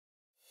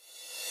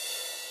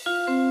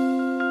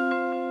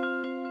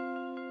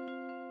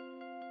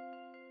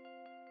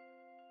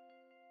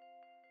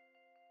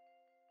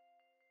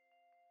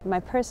my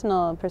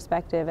personal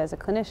perspective as a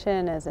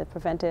clinician, as a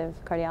preventive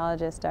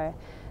cardiologist, are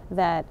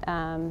that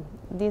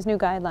these new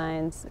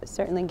guidelines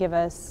certainly give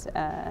us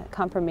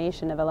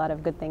confirmation of a lot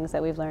of good things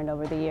that we've learned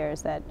over the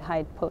years, that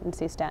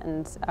high-potency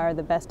statins are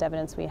the best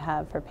evidence we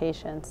have for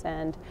patients,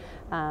 and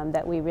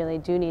that we really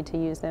do need to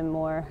use them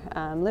more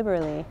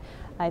liberally.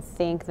 I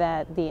think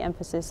that the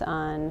emphasis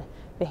on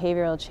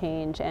behavioral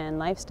change and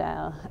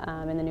lifestyle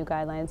in the new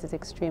guidelines is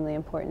extremely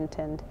important,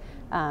 and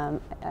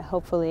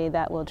hopefully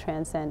that will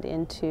transcend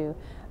into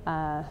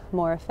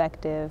more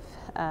effective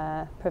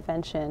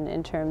prevention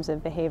in terms of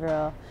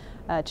behavioral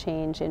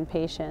change in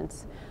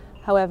patients.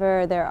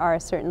 However, there are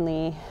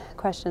certainly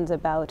questions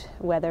about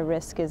whether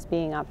risk is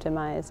being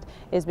optimized,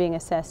 is being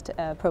assessed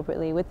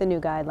appropriately with the new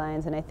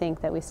guidelines, and I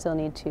think that we still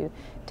need to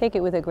take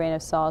it with a grain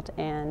of salt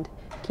and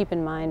keep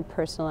in mind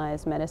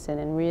personalized medicine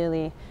and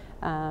really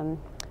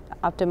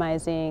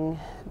optimizing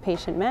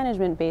patient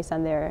management based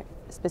on their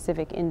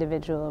specific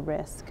individual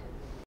risk.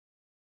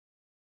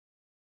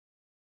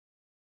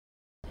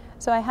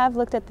 So I have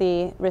looked at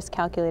the risk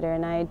calculator,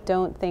 and I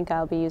don't think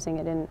I'll be using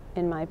it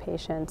in my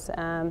patients.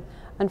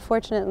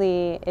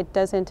 Unfortunately, it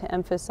doesn't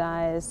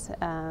emphasize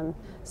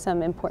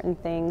some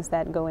important things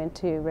that go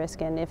into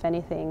risk, and if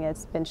anything,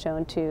 it's been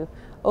shown to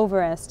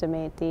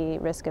overestimate the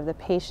risk of the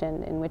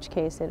patient, in which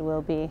case it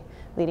will be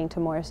leading to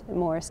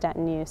more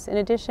statin use. In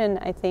addition,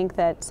 I think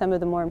that some of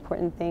the more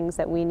important things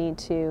that we need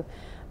to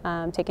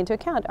take into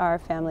account are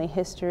family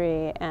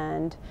history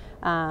and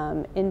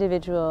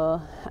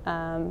individual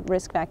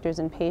risk factors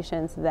in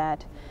patients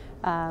that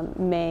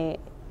may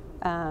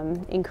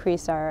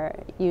increase our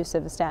use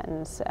of the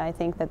statins. I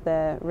think that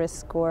the risk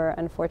score,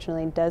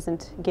 unfortunately,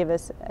 doesn't give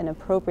us an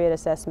appropriate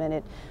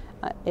assessment.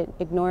 It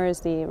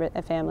ignores the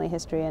family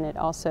history, and it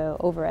also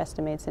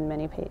overestimates in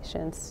many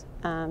patients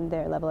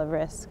their level of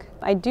risk.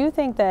 I do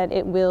think that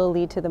it will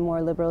lead to the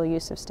more liberal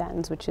use of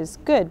statins, which is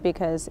good,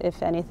 because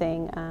if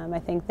anything, I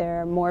think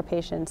there are more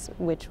patients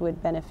which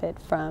would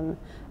benefit from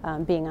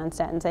being on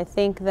statins. I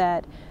think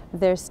that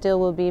there still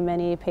will be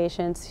many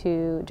patients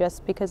who,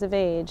 just because of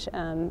age,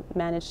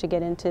 manage to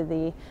get into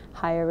the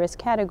higher risk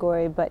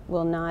category, but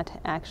will not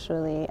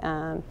actually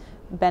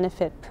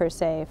benefit per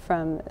se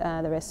from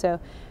the risk. So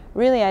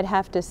really, I'd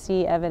have to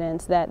see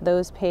evidence that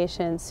those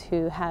patients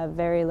who have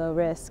very low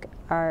risk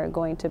are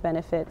going to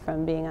benefit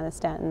from being on the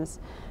statins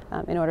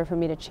in order for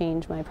me to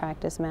change my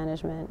practice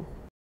management.